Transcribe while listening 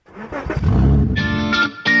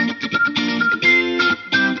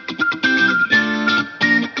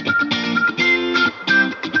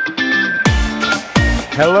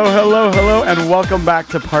Hello, hello, hello, and welcome back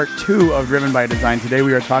to part 2 of Driven by Design. Today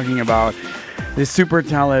we are talking about the super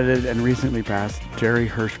talented and recently passed Jerry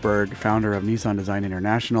Hirschberg, founder of Nissan Design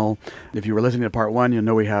International. If you were listening to part 1, you'll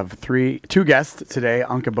know we have two guests today,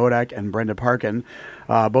 Anke Bodak and Brenda Parkin,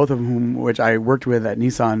 both of whom which I worked with at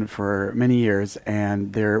Nissan for many years,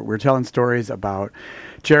 and we're telling stories about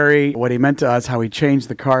Jerry, what he meant to us, how he changed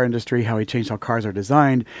the car industry, how he changed how cars are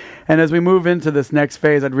designed. And as we move into this next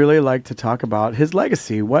phase, I'd really like to talk about his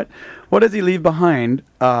legacy. What does he leave behind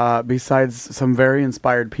besides some very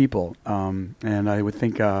inspired people? And I would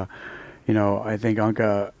think, I think,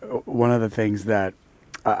 Anke, one of the things that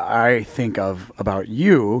I think of about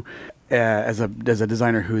you as a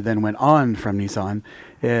designer who then went on from Nissan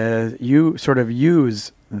is you sort of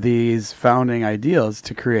use these founding ideals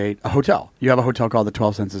to create a hotel. You have a hotel called the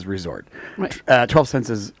 12 Senses Resort. Right. 12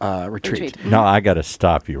 Senses Retreat. No, I got to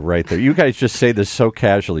stop you right there. You guys just say this so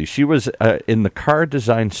casually. She was in the car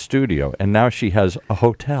design studio, and now she has a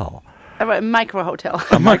hotel. A micro hotel.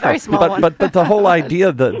 Very small one. But the whole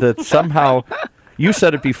idea that somehow... You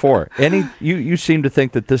said it before. You seem to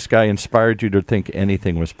think that this guy inspired you to think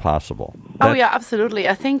anything was possible. Oh, yeah, absolutely.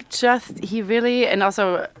 I think he really, and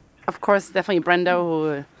also, of course, definitely Brenda,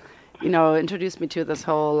 who, introduced me to this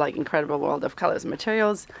whole, incredible world of colors and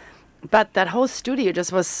materials. But that whole studio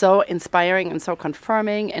just was so inspiring and so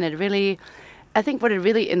confirming. And it really, I think what it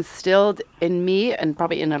really instilled in me, and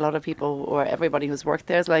probably in a lot of people or everybody who's worked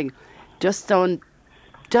there, is just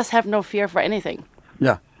have no fear for anything.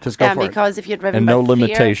 Yeah. Just go for because if you're driven and by no fear,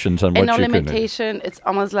 limitations on what you can do. And no limitation, it's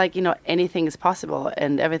almost like, anything is possible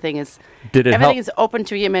and everything is open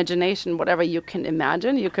to your imagination. Whatever you can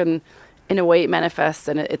imagine, you can, in a way, manifest,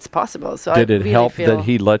 and it's possible. So did it help that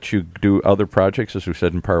he let you do other projects, as we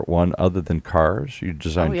said in part 1, other than cars? You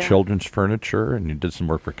designed children's furniture, and you did some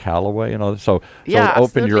work for Callaway and all that. So it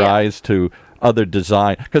opened your eyes to other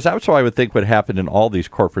design, because that's what I would think would happen in all these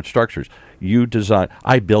corporate structures. You design,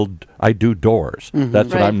 I do doors. Mm-hmm. That's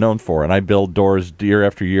what I'm known for, and I build doors year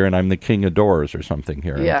after year, and I'm the king of doors or something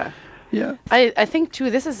here. Yeah. Yeah. I think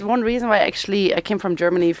too, this is one reason why I came from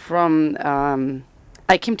Germany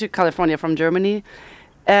I came to California from Germany,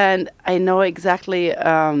 and I know exactly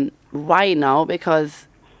why now, because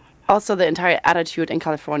also the entire attitude in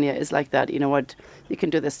California is like that. You know what? You can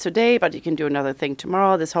do this today, but you can do another thing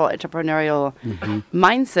tomorrow. This whole entrepreneurial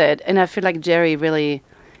mindset. And I feel like Jerry really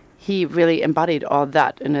embodied all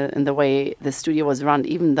that in the way the studio was run,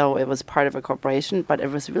 even though it was part of a corporation, but it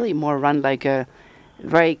was really more run like a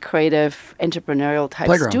very creative, entrepreneurial type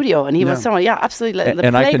studio. And he was someone, absolutely.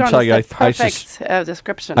 And I can tell you, the perfect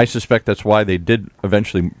description. I suspect that's why they did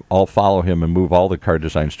eventually all follow him and move all the car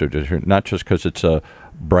design studios here, not just because it's a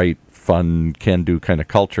bright, fun, can-do kind of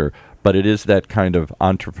culture, but it is that kind of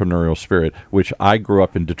entrepreneurial spirit, which I grew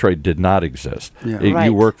up in Detroit did not exist. Yeah.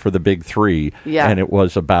 You worked for the big three, and it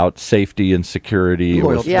was about safety and security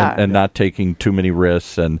and not taking too many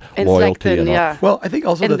risks and loyalty. Well, I think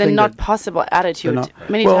also the not possible attitude.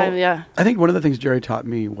 Many times, I think one of the things Jerry taught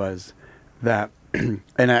me was that,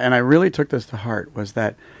 and I really took this to heart, was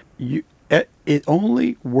that it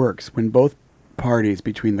only works when both parties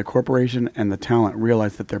between the corporation and the talent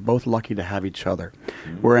realize that they're both lucky to have each other.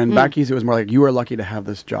 Where in Backy's it was more like, you are lucky to have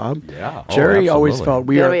this job. Yeah. Jerry always felt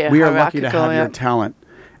we are lucky to have your talent,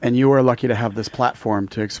 and you are lucky to have this platform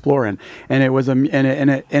to explore in. And it was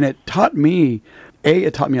it taught me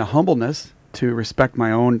it taught me a humbleness to respect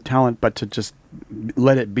my own talent, but to just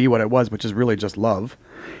let it be what it was, which is really just love,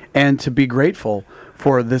 and to be grateful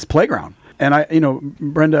for this playground. And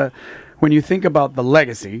Brenda, when you think about the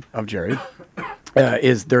legacy of Jerry,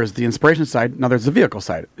 there's the inspiration side, now there's the vehicle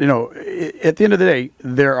side. At the end of the day,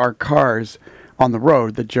 there are cars on the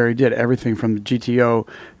road that Jerry did, everything from the GTO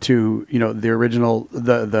to the original,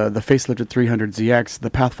 the facelifted 300 ZX,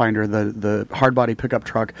 the Pathfinder, the hardbody pickup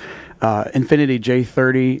truck, Infiniti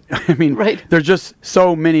J30. I mean, there's just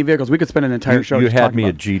so many vehicles. We could spend an entire show. You had me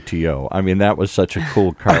at GTO. I mean, that was such a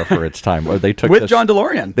cool car for its time. They took with John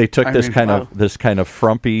DeLorean. They took this kind of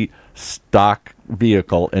frumpy stock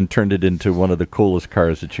vehicle and turned it into one of the coolest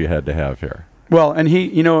cars that you had to have here. Well, and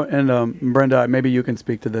Brenda, maybe you can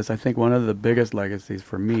speak to this. I think one of the biggest legacies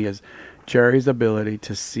for me is Jerry's ability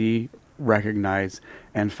to see, recognize,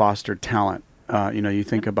 and foster talent. You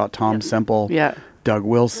think about Tom Semple, Doug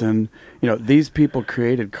Wilson. These people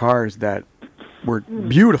created cars that were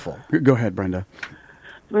beautiful. Go ahead, Brenda.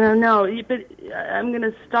 Well, no, but I'm going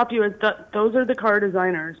to stop you. Those are the car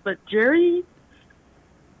designers, but Jerry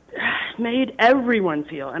made everyone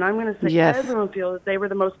feel, and I'm going to say everyone feel that they were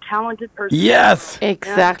the most talented person. Yes,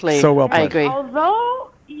 exactly. So well put. I agree.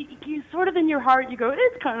 Although you sort of in your heart you go,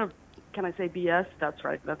 it's kind of can I say BS? That's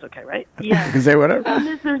right. That's okay, right? Yeah. You can say whatever.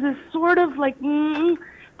 And there's this sort of like,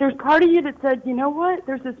 there's part of you that said, you know what?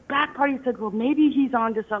 There's this back part that said, well, maybe he's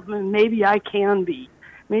onto something, and maybe I can be.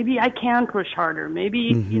 Maybe I can push harder. Maybe,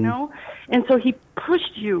 you know? And so he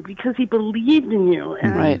pushed you because he believed in you.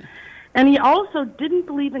 And, right. And he also didn't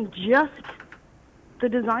believe in just the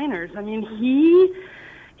designers. I mean, he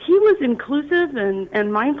was inclusive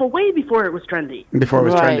and mindful way before it was trendy. Before it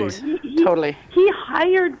was trendy. Totally. He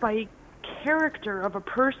hired by character of a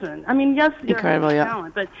person. I mean, yes, incredible,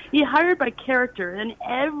 talent, but he hired by character, and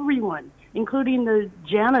everyone, including the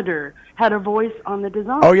janitor, had a voice on the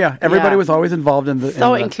design. Oh yeah, everybody was always involved in the.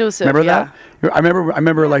 So inclusive. Remember that? I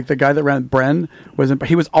remember like the guy that ran Bren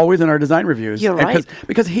he was always in our design reviews. You're right.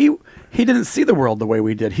 Because he didn't see the world the way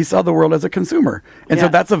we did. He saw the world as a consumer, and so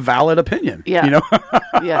that's a valid opinion. Yeah. You know.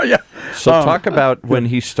 Yeah. So talk about when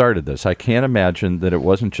he started this. I can't imagine that it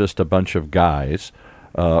wasn't just a bunch of guys.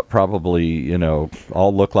 Probably, you know,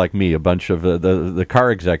 all look like me. A bunch of the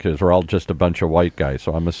car executives were all just a bunch of white guys.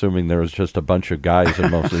 So I'm assuming there was just a bunch of guys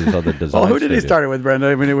in most of these other design. Well, who did he start it with, Brenda?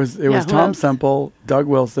 I mean, it was Tom Semple, Doug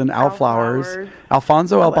Wilson, Al Flowers,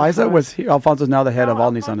 Alfonso Albiza. Alfonso's now the head of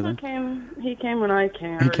all Nissan Design. He came when I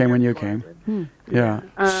came. He came when you came. Yeah.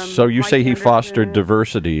 So you say he fostered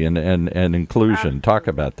diversity and inclusion. Talk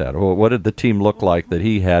about that. Well, what did the team look like that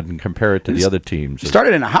he had and compare it to the other teams? It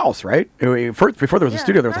started in a house, right? First, before there was a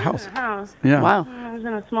studio, there was a house. Yeah. Wow. I was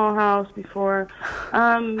in a small house before.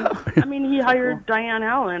 I mean, he hired Diane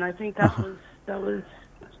Allen. I think that was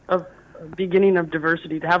a beginning of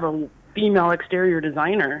diversity. To have a female exterior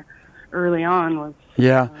designer early on was.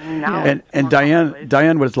 Yeah, and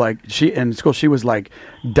Diane was like, in school she was like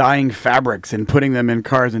dyeing fabrics and putting them in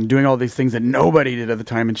cars and doing all these things that nobody did at the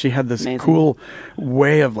time, and she had this cool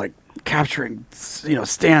way of like capturing, you know,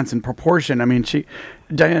 stance and proportion. I mean,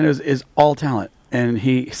 Diane is all talent, and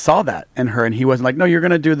he saw that in her, and he wasn't like, no, you're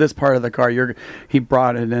going to do this part of the car. He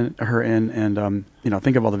brought her in, and you know,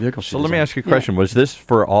 think of all the vehicles she designed. Let me ask you a question. Was this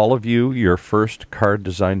for all of you your first car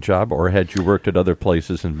design job, or had you worked at other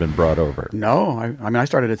places and been brought over? No, I mean, I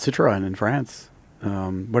started at Citroën in France.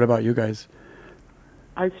 What about you guys?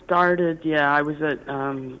 I was at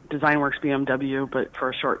DesignWorks BMW, but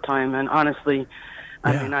for a short time, and honestly,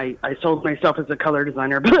 I mean, I sold myself as a color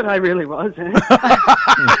designer, but I really wasn't. Is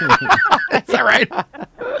that right?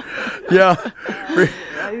 Yeah.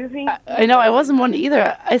 I know, I wasn't one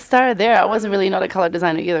either. I started there. I wasn't really not a color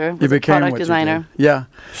designer either. I was a product designer. Yeah.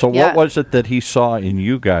 So what was it that he saw in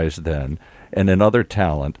you guys then and in other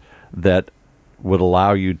talent that would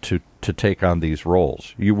allow you to take on these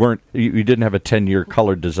roles? You didn't have a 10-year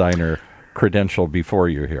color designer credential before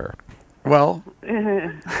you're here. Well,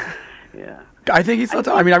 yeah. I think he's still.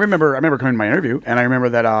 I mean, I remember coming to my interview, and I remember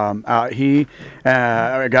that he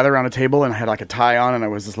gathered around a table, and I had like a tie on, and I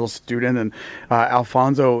was this little student, and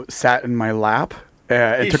Alfonso sat in my lap.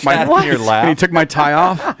 He took my in your lap. And he took my tie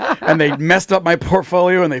off, and they messed up my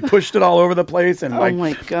portfolio, and they pushed it all over the place, and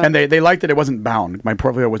my God. and they liked that it wasn't bound. My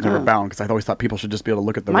portfolio was never bound because I always thought people should just be able to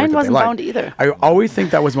look at the work that they liked. Mine wasn't bound either. I always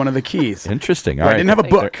think that was one of the keys. Interesting. I didn't have a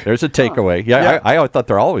book. There's a takeaway. Yeah. I thought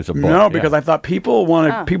they're always a book. No, because I thought people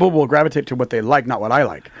will gravitate to what they like, not what I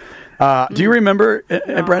like. Do you remember,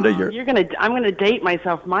 Brenda? I'm gonna date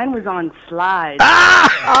myself. Mine was on slides.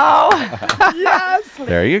 Oh, yes.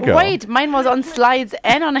 There you go. Wait, mine was on slides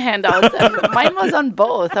and on handouts, and mine was on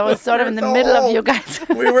both. I was sort of in the middle of you guys.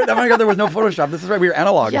 Oh my God, there was no Photoshop. This is right. We were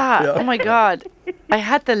analog. Yeah. Oh my God. I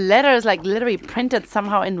had the letters like literally printed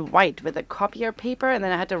somehow in white with a copier paper, and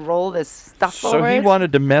then I had to roll this stuff over it. So he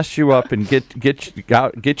wanted to mess you up and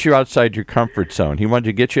get you outside your comfort zone. He wanted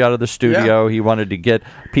to get you out of the studio. Yeah. He wanted to get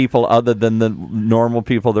people other than the normal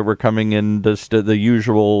people that were coming in, the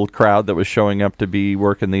usual crowd that was showing up to be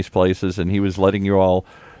working these places, and he was letting you all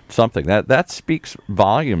something. That speaks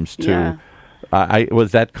volumes to... Yeah.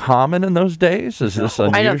 Was that common in those days? Is this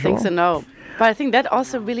unusual? I don't think so, no. But I think that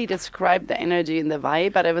also really described the energy and the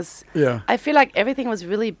vibe. But I feel like everything was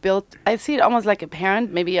really built. I see it almost like a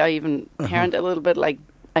parent. Maybe I even parent a little bit like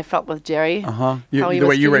I felt with Jerry. How he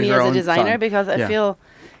was treating me as a designer. Because I feel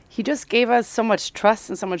he just gave us so much trust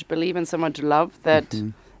and so much belief and so much love that,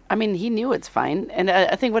 I mean, he knew it's fine. And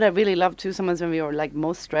I think what I really loved too, sometimes when we were like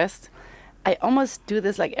most stressed, I almost do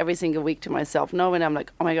this like every single week to myself. No, when I'm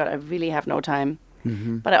like, oh my God, I really have no time.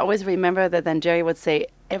 But I always remember that then Jerry would say,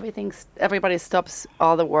 everybody stops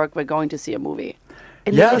all the work, we're going to see a movie.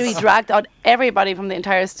 It literally dragged out everybody from the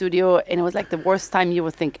entire studio, and it was like the worst time you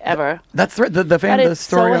would think ever. That's right. The it's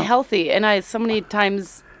story. So healthy, and so many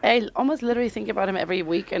times I almost literally think about him every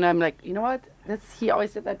week, and I'm like, you know what? He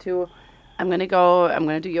always did that too. I'm going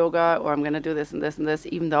to do yoga, or I'm going to do this and this and this,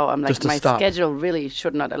 even though I'm like, my schedule really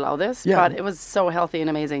should not allow this. Yeah. But it was so healthy and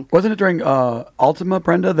amazing. Wasn't it during Ultima,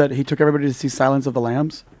 Brenda, that he took everybody to see Silence of the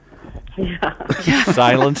Lambs? Yeah.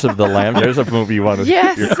 Silence of the Lambs. There's a movie you want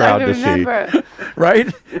your crowd to see.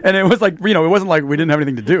 Right? And it was like, it wasn't like we didn't have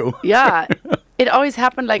anything to do. Yeah. It always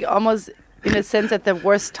happened like almost in a sense at the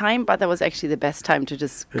worst time, but that was actually the best time to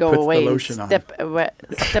just go away and step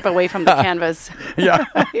away from the canvas. Yeah.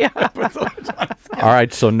 All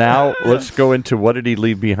right, so now let's go into what did he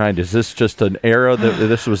leave behind? Is this just an era that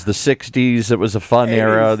this was the 60s, it was a fun 80s.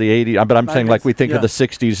 Era, the 80s, but I'm 90s, saying like we think of the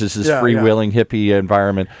 60s as this freewheeling hippie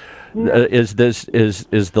environment. Is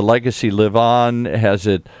the legacy live on?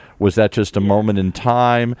 Was that just a moment in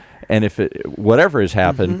time? And if whatever has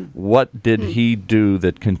happened, what did he do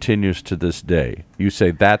that continues to this day? You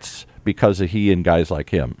say that's because of he and guys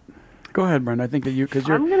like him. Go ahead, Brenda. I think that because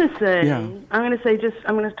you're. I'm going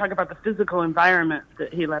to talk about the physical environment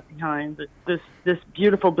that he left behind. This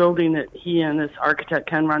beautiful building that he and this architect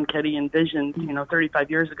Ken Ronchetti envisioned, 35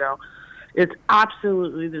 years ago. It's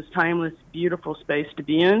absolutely this timeless, beautiful space to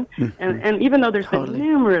be in. And even though there's been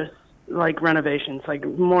numerous renovations,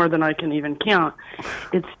 more than I can even count,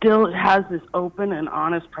 it still has this open and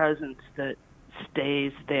honest presence that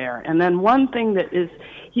stays there. And then one thing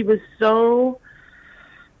he was so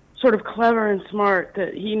sort of clever and smart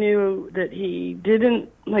that he knew that he didn't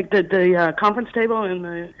the conference table in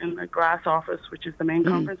the glass office, which is the main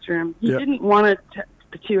conference room. He didn't want it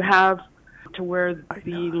to have to where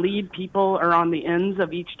the lead people are on the ends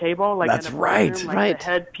of each table, that's right, room, the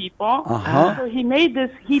head people. So he made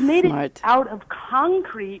it out of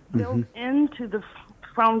concrete built into the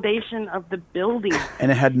foundation of the building,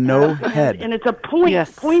 and it had no head, and it's a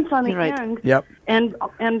points on the end,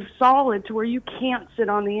 and solid to where you can't sit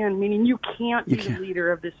on the end, meaning you can't be the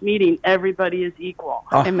leader of this meeting. Everybody is equal.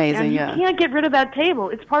 Amazing. And you can't get rid of that table.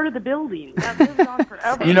 It's part of the building. That lives on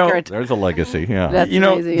forever. There's a legacy. Yeah, that's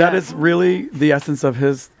amazing, that is really the essence of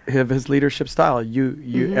his leadership style.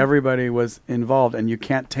 Everybody was involved, and you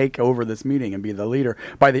can't take over this meeting and be the leader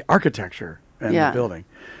by the architecture and the building.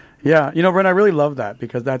 Yeah, Brent, I really love that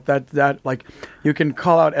because that you can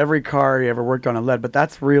call out every car you ever worked on and led, but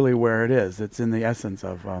that's really where it is. It's in the essence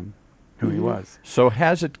of who he was. So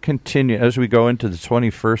has it continued as we go into the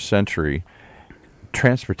 21st century?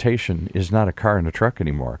 Transportation is not a car and a truck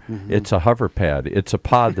anymore. It's a hover pad. It's a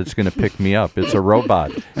pod that's going to pick me up. It's a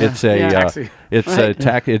robot. It's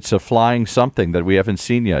a flying something that we haven't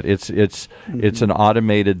seen yet. It's an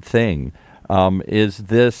automated thing. Is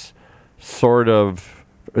this sort of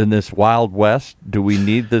in this Wild West, do we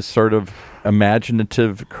need this sort of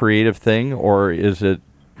imaginative, creative thing, or is it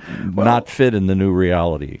not fit in the new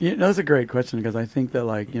reality? That's a great question because I think that,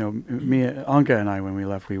 me, Anka and I, when we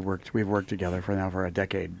left, we've worked together for a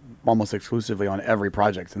decade, almost exclusively on every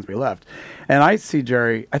project since we left. And I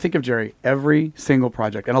think of Jerry every single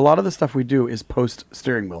project, and a lot of the stuff we do is post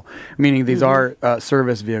steering wheel, meaning these are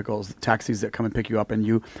service vehicles, taxis that come and pick you up, and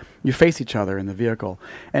you face each other in the vehicle.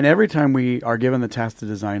 And every time we are given the task to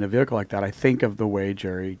design a vehicle like that, I think of the way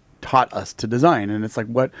Jerry taught us to design, and it's like,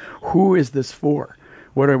 who is this for?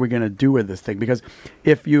 What are we going to do with this thing? Because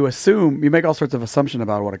if you make all sorts of assumptions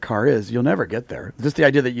about what a car is, you'll never get there. Just the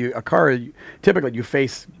idea that a car, typically you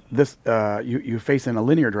face this, you face in a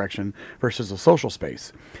linear direction versus a social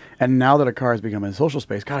space. And now that a car has become a social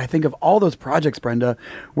space, God, I think of all those projects, Brenda,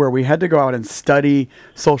 where we had to go out and study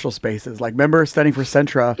social spaces. Remember studying for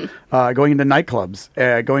Centra, going into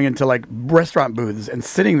nightclubs, going into restaurant booths and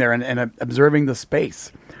sitting there and observing the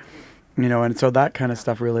space. And so that kind of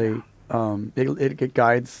stuff really... It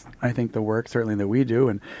guides, I think, the work certainly that we do.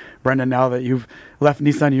 And Brenda, now that you've left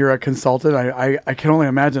Nissan, you're a consultant. I can only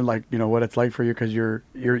imagine what it's like for you because you're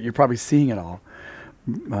probably seeing it all.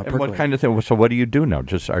 And what kind of thing? So what do you do now?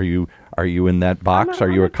 Just are you in that box?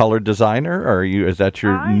 Are you a color designer? Or is that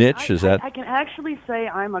your niche? I can actually say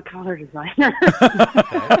I'm a color designer.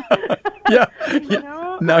 Yeah.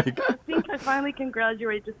 I think I finally can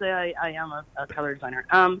graduate to say I am a color designer.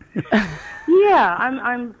 I'm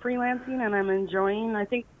freelancing and I'm enjoying. I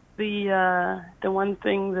think the one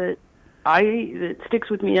thing that sticks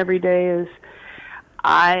with me every day is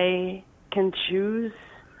I can choose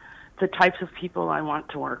the types of people I want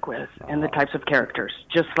to work with and the types of characters,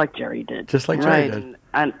 just like Jerry did. Just like Jerry did.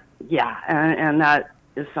 And that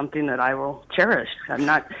is something that I will cherish.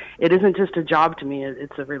 It isn't just a job to me,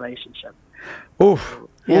 it's a relationship. Oof.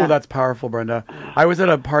 Yeah. Oh, that's powerful, Brenda. I was at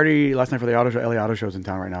a party last night for the auto show. LA Auto Show's in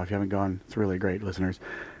town right now. If you haven't gone, it's really great, listeners.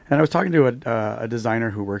 And I was talking to a designer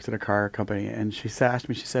who works at a car company, and she asked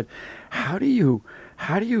me, she said, how do you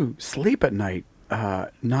sleep at night,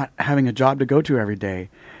 not having a job to go to every day?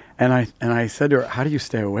 And I said to her, "How do you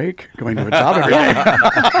stay awake going to a job every day?"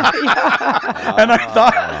 And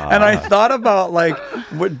I thought about like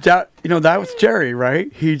that was Jerry,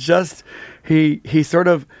 right? He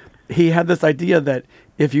had this idea that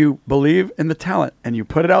if you believe in the talent and you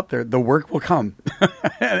put it out there, the work will come,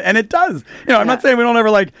 and it does. I'm not saying we don't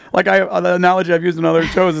ever the analogy I've used in other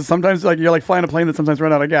shows is sometimes like you're like flying a plane that sometimes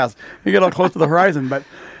run out of gas. You get all close to the horizon, but.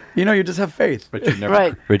 You just have faith. But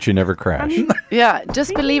you never crash.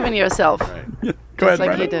 Just believe in yourself. Right. Go ahead,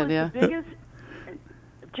 like he did,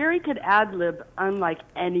 Jerry could ad-lib unlike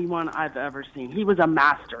anyone I've ever seen. He was a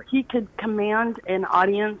master. He could command an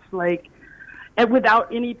audience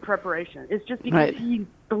without any preparation. It's just because he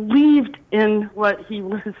believed in what he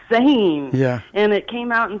was saying. Yeah. And it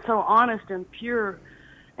came out and so honest and pure.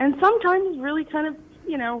 And sometimes really kind of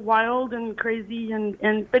wild and crazy,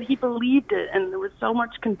 but he believed it, and there was so much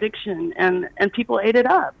conviction, and people ate it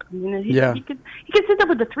up. He could sit there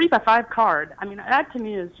with a 3x5 card. I mean, that to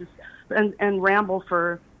me is just and ramble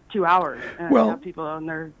for 2 hours and have people on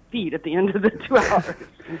their feet at the end of the 2 hours.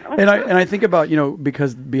 And I think about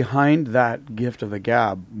because behind that gift of the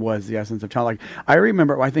gab was the essence of talent. Like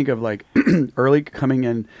I think of like early coming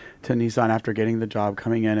in to Nissan after getting the job,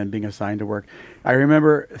 coming in and being assigned to work. I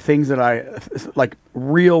remember things that like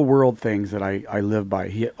real world things that I live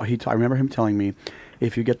by. I remember him telling me,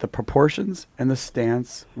 if you get the proportions and the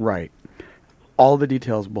stance right, all the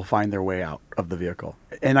details will find their way out of the vehicle.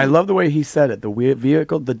 And I love the way he said it.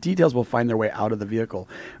 The details will find their way out of the vehicle.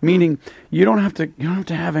 Meaning you don't have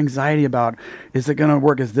to have anxiety about, is it going to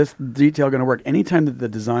work? Is this detail going to work? Anytime that the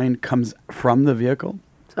design comes from the vehicle,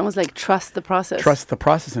 it's almost like trust the process. Trust the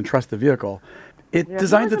process and trust the vehicle. It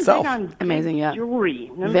designs itself. Amazing, yeah. Jewelry.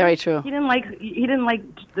 Remember? Very true. He didn't like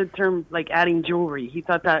the term like adding jewelry. He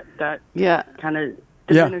thought that kind of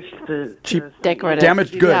diminished the cheap, decorative,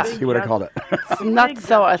 damaged goods. He would have called it. It's not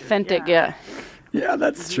so authentic. Yeah,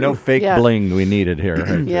 that's true. No fake bling we needed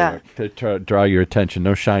here. To draw your attention.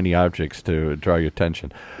 No shiny objects to draw your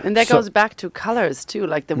attention. And that goes back to colors too.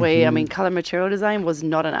 Like the way color material design was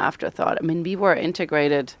not an afterthought. I mean, we were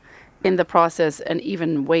integrated in the process and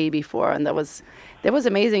even way before, and that was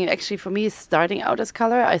amazing. Actually, for me, starting out as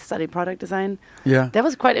color, I studied product design. Yeah, that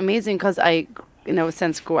was quite amazing because I,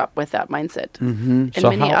 since grew up with that mindset. Mm-hmm.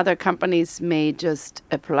 And many other companies may just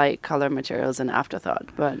apply color materials an afterthought.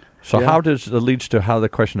 But how does it leads to how the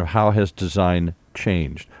question of how has design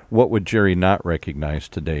changed? What would Jerry not recognize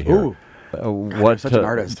today here? You're such an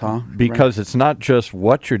artist, huh? Because it's not just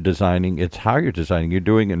what you're designing; it's how you're designing. You're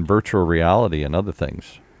doing it in virtual reality and other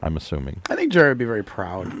things. I'm assuming. I think Jerry would be very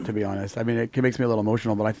proud, to be honest. I mean, it makes me a little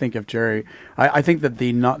emotional, but I think if Jerry, I think that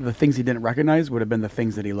the things he didn't recognize would have been the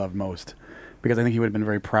things that he loved most, because I think he would have been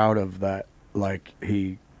very proud of that. Like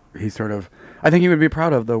I think he would be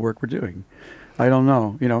proud of the work we're doing. I don't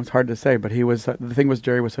know, it's hard to say, but the thing was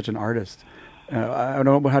Jerry was such an artist. I don't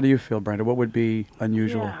know. How do you feel, Brenda? What would be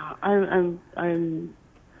unusual? Yeah,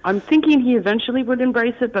 I'm thinking he eventually would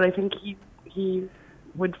embrace it, but I think he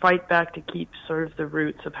would fight back to keep sort of the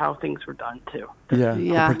roots of how things were done too.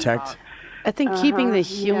 Yeah. To protect. I think keeping the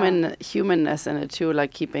humanness in it too,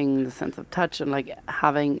 like keeping the sense of touch and like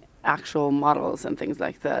having actual models and things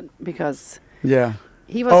like that, because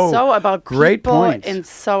he was so about people and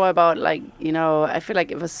so about like, I feel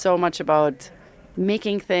like it was so much about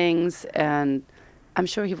making things, and I'm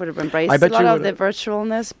sure he would have embraced a lot of the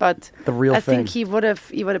virtualness, but the real I think he would have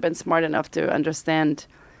been smart enough to understand,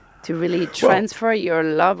 to really transfer your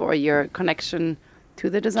love or your connection to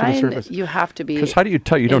the design. You have to be. Because how do you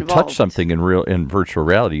tell? You don't touch something in virtual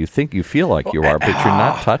reality. You think you feel like you are, but you're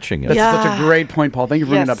not touching it. That's such a great point, Paul. Thank you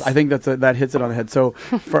for bringing it up. I think that hits it on the head. So,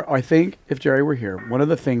 I think if Jerry were here, one of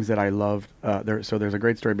the things that I loved there's a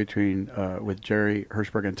great story with Jerry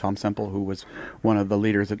Hirschberg and Tom Semple, who was one of the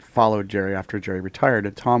leaders that followed Jerry after Jerry retired.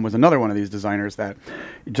 And Tom was another one of these designers that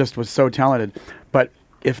just was so talented. But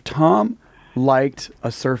if Tom liked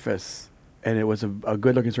a surface and it was a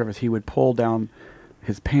good looking surface, he would pull down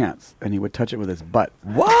his pants and he would touch it with his butt.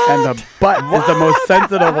 What? And the butt is the most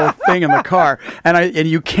sensitive thing in the car. And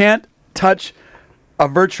you can't touch a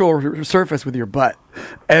virtual surface with your butt.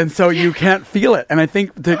 And so you can't feel it. And I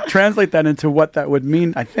think to translate that into what that would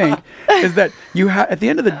mean, I think, is that at the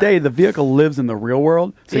end of the day, the vehicle lives in the real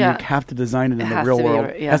world. So you have to design it in the real world.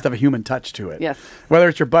 It has to have a human touch to it. Yes. Whether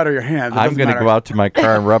it's your butt or your hands. I'm going to go out to my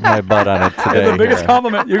car and rub my butt on it today. It's the biggest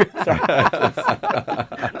compliment you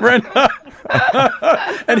Brenda.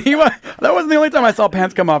 And that wasn't the only time I saw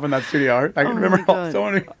pants come off in that studio. I can remember so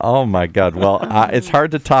many. Oh my God. Well, it's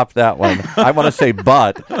hard to top that one. I want to say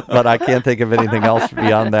butt, but I can't think of anything else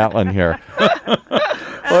beyond that one here.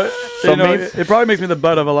 So it probably makes me the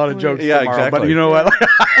butt of a lot of jokes tomorrow. Exactly. But you know what?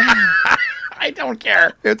 I don't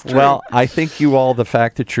care. It's true. Well, I think the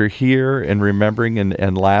fact that you're here and remembering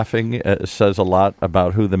and laughing says a lot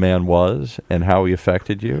about who the man was and how he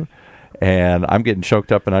affected you. And I'm getting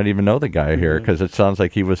choked up, and I didn't even know the guy here because it sounds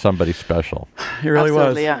like he was somebody special. He really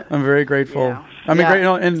was. Yeah. I'm very grateful. Yeah. I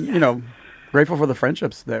mean, grateful for the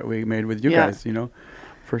friendships that we made with you guys.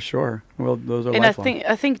 For sure. Well, those are lifelong. And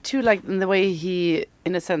I think too, like in the way he,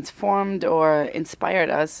 in a sense, formed or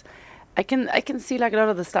inspired us. I can see like a lot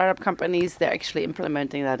of the startup companies, they're actually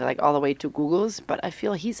implementing that like all the way to Google's, but I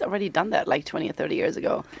feel he's already done that like 20 or 30 years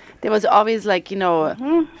ago. There was always like,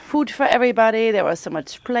 food for everybody. There was so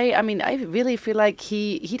much play. I mean, I really feel like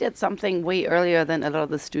he did something way earlier than a lot of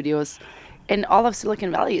the studios. And all of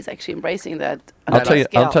Silicon Valley is actually embracing that. I'll tell you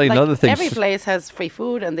like another thing. Every place has free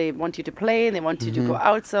food and they want you to play and they want you to go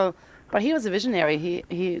out. So. But he was a visionary.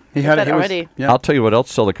 He had that already. I'll tell you what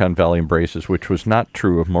else Silicon Valley embraces, which was not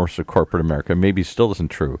true of most of corporate America, maybe still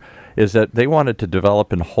isn't true, is that they wanted to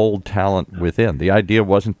develop and hold talent within. The idea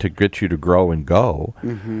wasn't to get you to grow and go.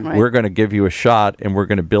 Mm-hmm. Right. We're going to give you a shot, and we're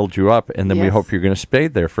going to build you up, and then we hope you're going to stay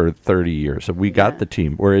there for 30 years. So we got the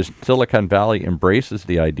team. Whereas Silicon Valley embraces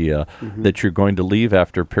the idea that you're going to leave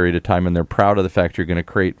after a period of time, and they're proud of the fact you're going to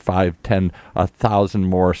create 5, 10, 1,000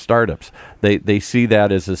 more startups. They see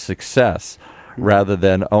that as a success rather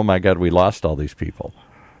than, oh, my God, we lost all these people.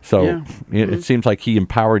 So it seems like he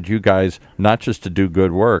empowered you guys not just to do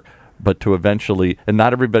good work, but to eventually, and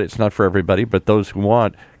not everybody, it's not for everybody, but those who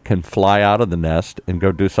want can fly out of the nest and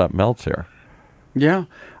go do something else here. Yeah,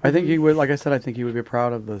 I think he would. Like I said, I think he would be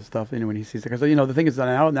proud of the stuff when he sees it. Because the thing is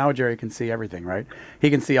that now Jerry can see everything, right? He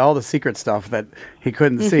can see all the secret stuff that he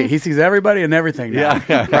couldn't see. He sees everybody and everything now,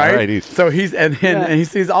 right? So and he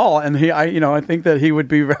sees all. And I think that he would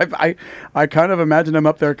be. I kind of imagine him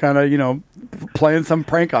up there, kind of playing some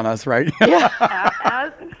prank on us, right? Yeah.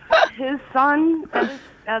 As his son.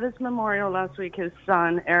 At his memorial last week, his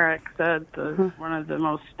son Eric said one of the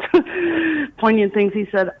most poignant things. He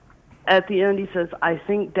said. At the end, he says, I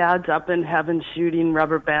think Dad's up in heaven shooting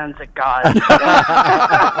rubber bands at God.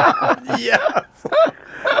 Yes.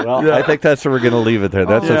 Well, I think that's where we're going to leave it there.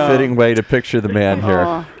 That's a fitting way to picture the man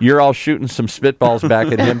here. You're all shooting some spitballs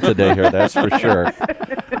back at him today here, that's for sure.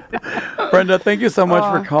 Brenda, thank you so much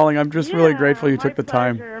for calling. I'm just really grateful you took the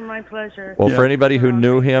time. My pleasure. Well, for anybody who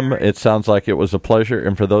knew him, it sounds like it was a pleasure.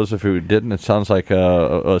 And for those of you who didn't, it sounds like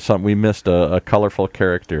we missed a colorful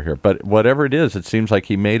character here. But whatever it is, it seems like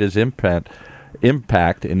he made his impact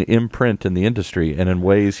and imprint in the industry and in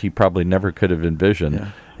ways he probably never could have envisioned.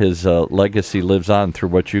 Yeah. His legacy lives on through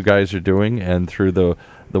what you guys are doing and through the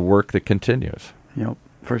work that continues. Yep,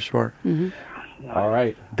 for sure. Mm-hmm. All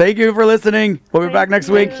right. Thank you for listening. We'll be back next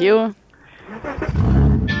week. Thank you.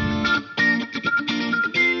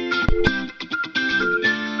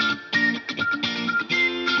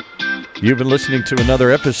 You've been listening to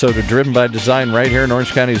another episode of Driven by Design right here in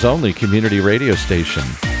Orange County's only community radio station,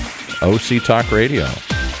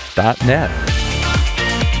 OCTalkRadio.net.